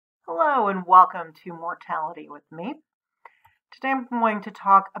Hello and welcome to Mortality with me. Today I'm going to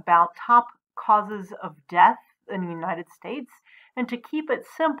talk about top causes of death in the United States. And to keep it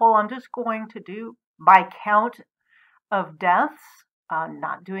simple, I'm just going to do by count of deaths,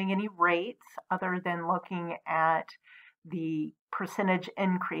 not doing any rates other than looking at the percentage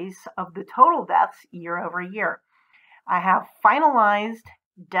increase of the total deaths year over year. I have finalized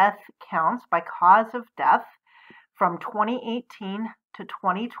death counts by cause of death from 2018 to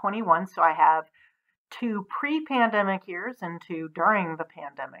 2021. So I have 2 pre-pandemic years and 2 during the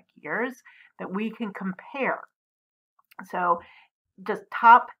pandemic years that we can compare. So just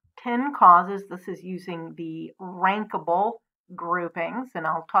top 10 causes. This is using the rankable groupings, and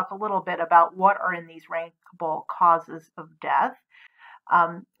I'll talk a little bit about what are in these rankable causes of death.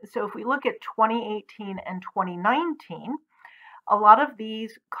 So if we look at 2018 and 2019, a lot of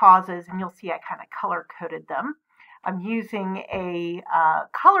these causes, and you'll see I kind of color-coded them. I'm using a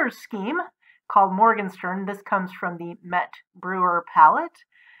color scheme called Morgenstern. This comes from the Met Brewer palette.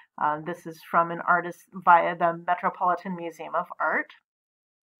 This is from an artist via the Metropolitan Museum of Art.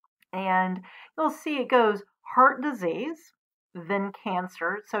 And you'll see it goes heart disease, then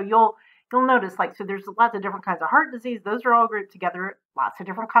cancer. So you'll notice, so there's lots of different kinds of heart disease. Those are all grouped together. Lots of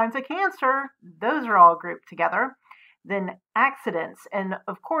different kinds of cancer. Those are all grouped together. Then accidents. And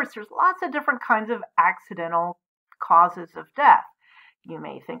of course, there's lots of different kinds of accidental causes of death. You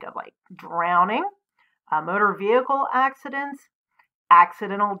may think of drowning, motor vehicle accidents,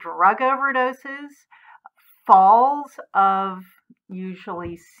 accidental drug overdoses, falls of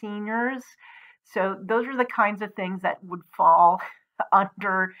usually seniors. So those are the kinds of things that would fall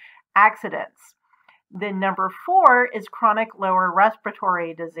under accidents. Then number 4 is chronic lower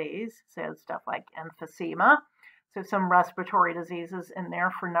respiratory disease. So stuff like emphysema. So some respiratory diseases in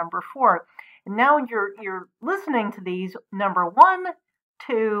there for number 4. And now you're listening to these number 1,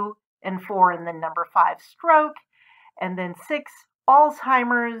 2, and 4, and then number 5, stroke, and then 6,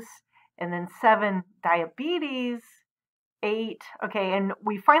 Alzheimer's, and then 7, diabetes, 8. Okay, and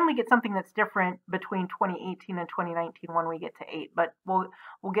we finally get something that's different between 2018 and 2019 when we get to 8, but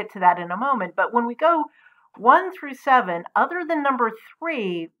we'll get to that in a moment. But when we go 1 through 7, other than number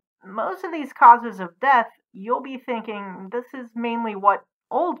 3, most of these causes of death, you'll be thinking this is mainly what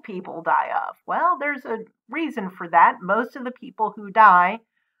old people die of. Well, there's a reason for that. Most of the people who die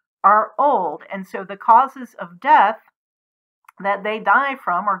are old, and so the causes of death that they die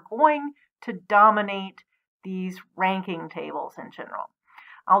from are going to dominate these ranking tables in general.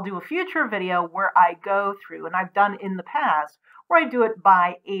 I'll do a future video where I go through, and I've done in the past, where I do it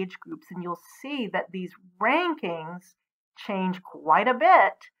by age groups, and you'll see that these rankings change quite a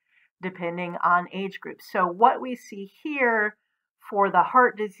bit depending on age groups. So what we see here for the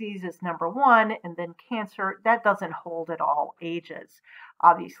heart disease is number 1, and then cancer, that doesn't hold at all ages.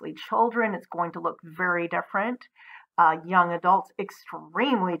 Obviously, children, it's going to look very different. Young adults,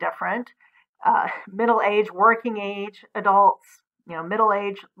 extremely different. Middle age, working age adults, middle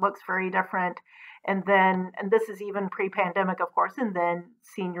age looks very different. And this is even pre-pandemic, of course, and then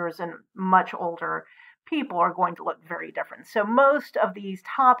seniors and much older people are going to look very different. So most of these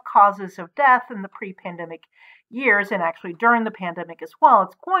top causes of death in the pre-pandemic years, and actually during the pandemic as well,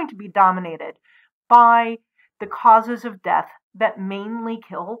 it's going to be dominated by the causes of death that mainly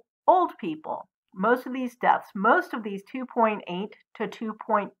kill old people. Most of these deaths, most of these 2.8 to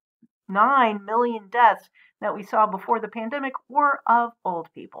 2.9 million deaths that we saw before the pandemic were of old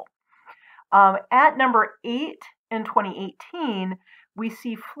people. At number 8 in 2018, we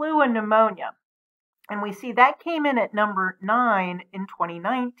see flu and pneumonia. And we see that came in at number 9 in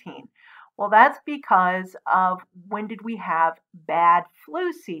 2019. Well, that's because of when did we have bad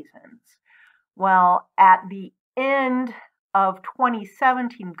flu seasons? Well, at the end of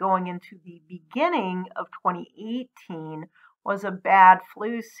 2017 going into the beginning of 2018 was a bad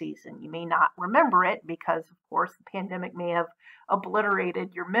flu season. You may not remember it because, of course, the pandemic may have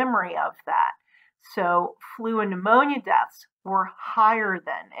obliterated your memory of that. So flu and pneumonia deaths were higher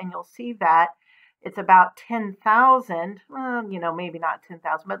then, and you'll see that it's about 10,000, maybe not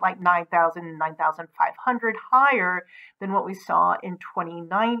 10,000, but like 9,000, 9,500 higher than what we saw in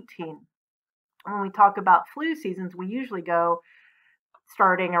 2019. When we talk about flu seasons, we usually go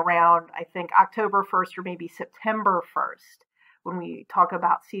starting around, I think, October 1st or maybe September 1st when we talk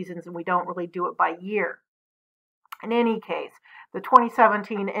about seasons, and we don't really do it by year. In any case, the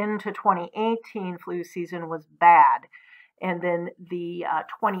 2017 into 2018 flu season was bad. And then the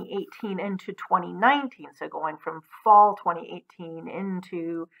 2018 into 2019, so going from fall 2018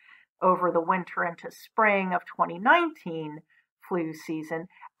 into over the winter into spring of 2019 flu season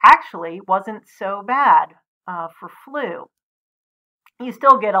actually wasn't so bad for flu. you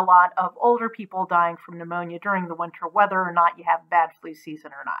still get a lot of older people dying from pneumonia during the winter, whether or not you have bad flu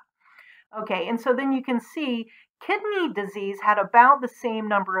season or not. Okay, and so then you can see kidney disease had about the same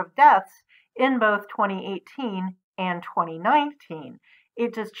number of deaths in both 2018 and 2019.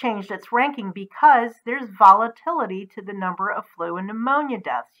 It just changed its ranking because there's volatility to the number of flu and pneumonia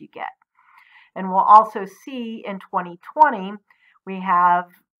deaths you get. And we'll also see in 2020, we have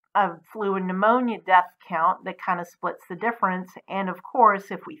a flu and pneumonia death count that kind of splits the difference. And of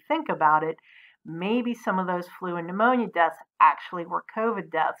course, if we think about it, maybe some of those flu and pneumonia deaths actually were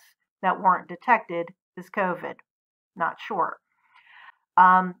COVID deaths that weren't detected as COVID. Not sure.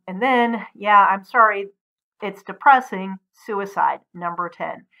 And then, yeah, I'm sorry, it's depressing, suicide, number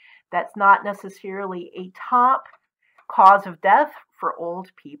 10. That's not necessarily a top cause of death for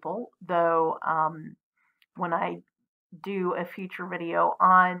old people, though when I do a future video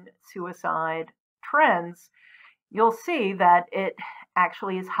on suicide trends, you'll see that it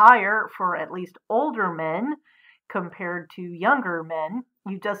actually is higher for at least older men compared to younger men.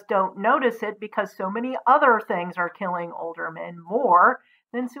 You just don't notice it because so many other things are killing older men more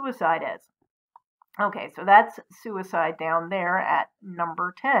than suicide is. Okay, so that's suicide down there at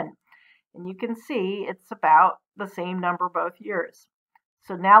number 10. And you can see it's about the same number both years.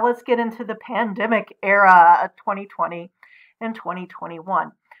 So now let's get into the pandemic era of 2020 and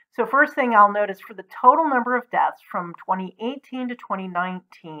 2021. So first thing I'll notice for the total number of deaths from 2018 to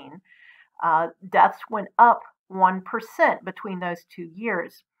 2019, deaths went up 1% between those 2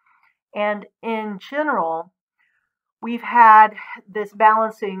 years. And in general, we've had this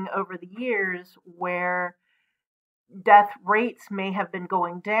balancing over the years where death rates may have been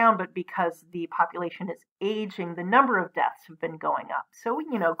going down, but because the population is aging, the number of deaths have been going up. So,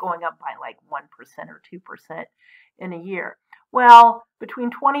 going up by like 1% or 2% in a year. Well,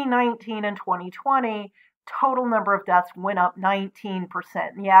 between 2019 and 2020, total number of deaths went up 19%.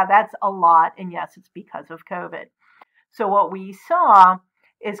 Yeah, that's a lot. And yes, it's because of COVID. So what we saw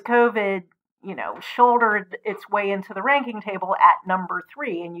is COVID, shouldered its way into the ranking table at number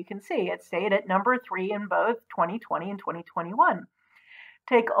 3. And you can see it stayed at number 3 in both 2020 and 2021.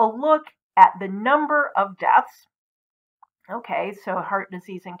 Take a look at the number of deaths. Okay, so heart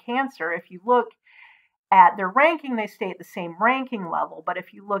disease and cancer, if you look at their ranking, they stay at the same ranking level. But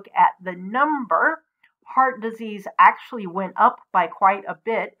if you look at the number, heart disease actually went up by quite a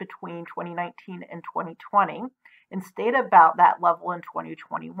bit between 2019 and 2020 and stayed about that level in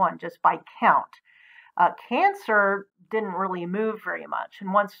 2021 just by count. Cancer didn't really move very much.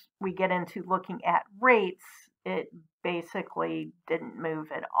 And once we get into looking at rates, it basically didn't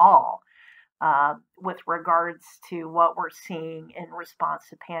move at all with regards to what we're seeing in response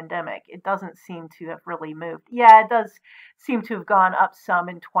to pandemic. It doesn't seem to have really moved. Yeah, it does seem to have gone up some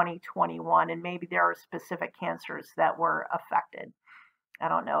in 2021, and maybe there are specific cancers that were affected. I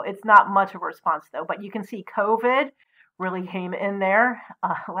don't know. It's not much of a response, though. But you can see COVID really came in there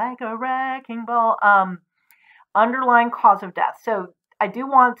like a wrecking ball. Underlying cause of death. So I do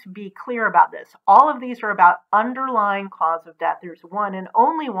want to be clear about this. All of these are about underlying cause of death. There's one and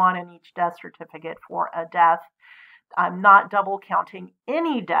only one in each death certificate for a death. I'm not double counting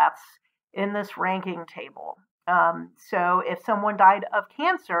any deaths in this ranking table. So if someone died of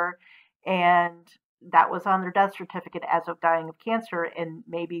cancer and that was on their death certificate as of dying of cancer, and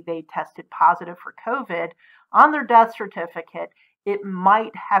maybe they tested positive for COVID on their death certificate, it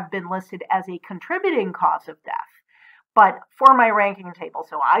might have been listed as a contributing cause of death. But for my ranking table,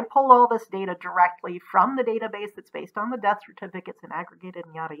 so I pull all this data directly from the database that's based on the death certificates and aggregated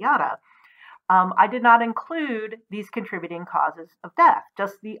and yada yada. I did not include these contributing causes of death,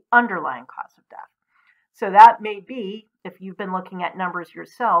 just the underlying cause of death. So that may be, if you've been looking at numbers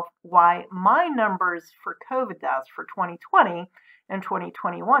yourself, why my numbers for COVID deaths for 2020 and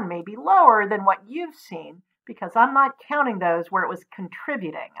 2021 may be lower than what you've seen, because I'm not counting those where it was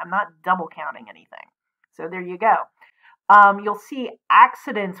contributing. I'm not double counting anything. So there you go. You'll see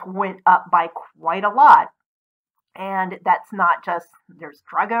accidents went up by quite a lot. And that's not just, there's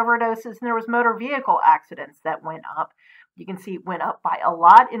drug overdoses and there was motor vehicle accidents that went up. You can see it went up by a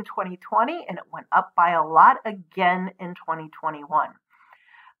lot in 2020 and it went up by a lot again in 2021.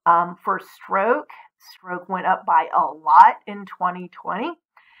 For stroke went up by a lot in 2020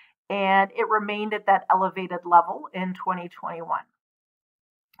 and it remained at that elevated level in 2021.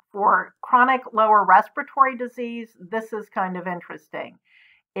 For chronic lower respiratory disease, this is kind of interesting.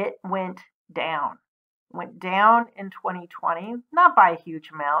 It went down. Went down in 2020, not by a huge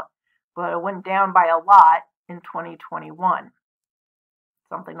amount, but it went down by a lot in 2021.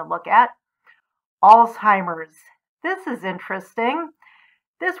 Something to look at. Alzheimer's. This is interesting.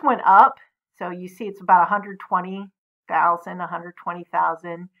 This went up. So you see it's about 120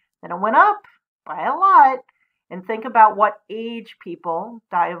 120,000. Then it went up by a lot. And think about what age people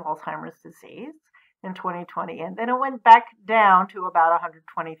die of Alzheimer's disease in 2020. And then it went back down to about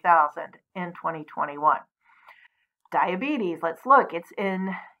 120,000 in 2021. Diabetes, let's look. It's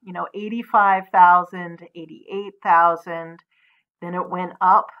in, 85,000, 88,000. Then it went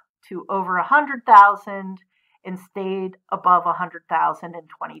up to over 100,000 and stayed above 100,000 in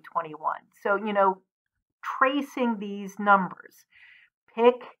 2021. So, tracing these numbers,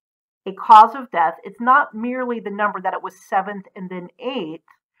 pick a cause of death. It's not merely the number that it was 7th and then 8th.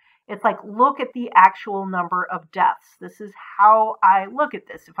 It's like, look at the actual number of deaths. This is how I look at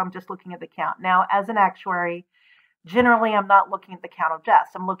this if I'm just looking at the count. Now, as an actuary, generally I'm not looking at the count of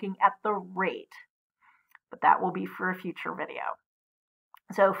deaths. I'm looking at the rate. But that will be for a future video.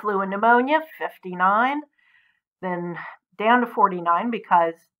 So flu and pneumonia, 59. Then down to 49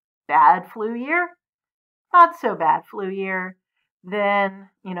 because bad flu year, not so bad flu year, then,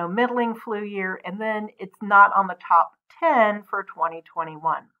 middling flu year, and then it's not on the top 10 for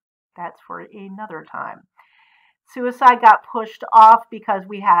 2021. That's for another time. Suicide got pushed off because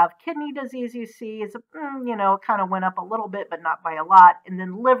we have kidney disease, you see, is kind of went up a little bit, but not by a lot. And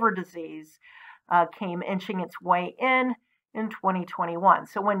then liver disease came inching its way in 2021.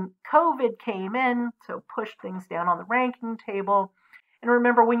 So when COVID came in, so pushed things down on the ranking table. And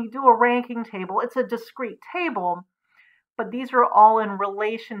remember, when you do a ranking table, it's a discrete table, but these are all in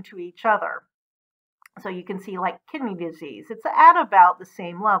relation to each other. So you can see like kidney disease, it's at about the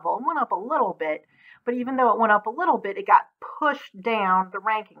same level. It went up a little bit, but even though it went up a little bit, it got pushed down the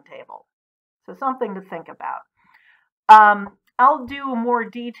ranking table. So something to think about. I'll do more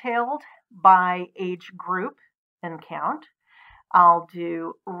detailed by age group and count. I'll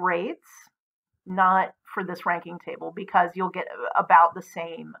do rates, not for this ranking table, because you'll get about the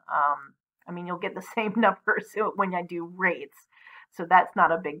same, you'll get the same numbers when I do rates. So that's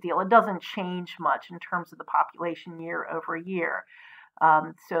not a big deal. It doesn't change much in terms of the population year over year.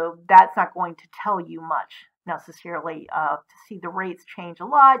 So that's not going to tell you much necessarily. To see the rates change a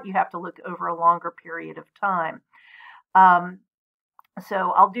lot, you have to look over a longer period of time.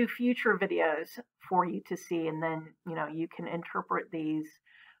 So I'll do future videos for you to see, and then, you can interpret these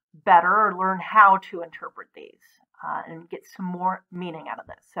better or learn how to interpret these and get some more meaning out of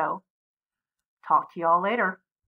this. So talk to you all later.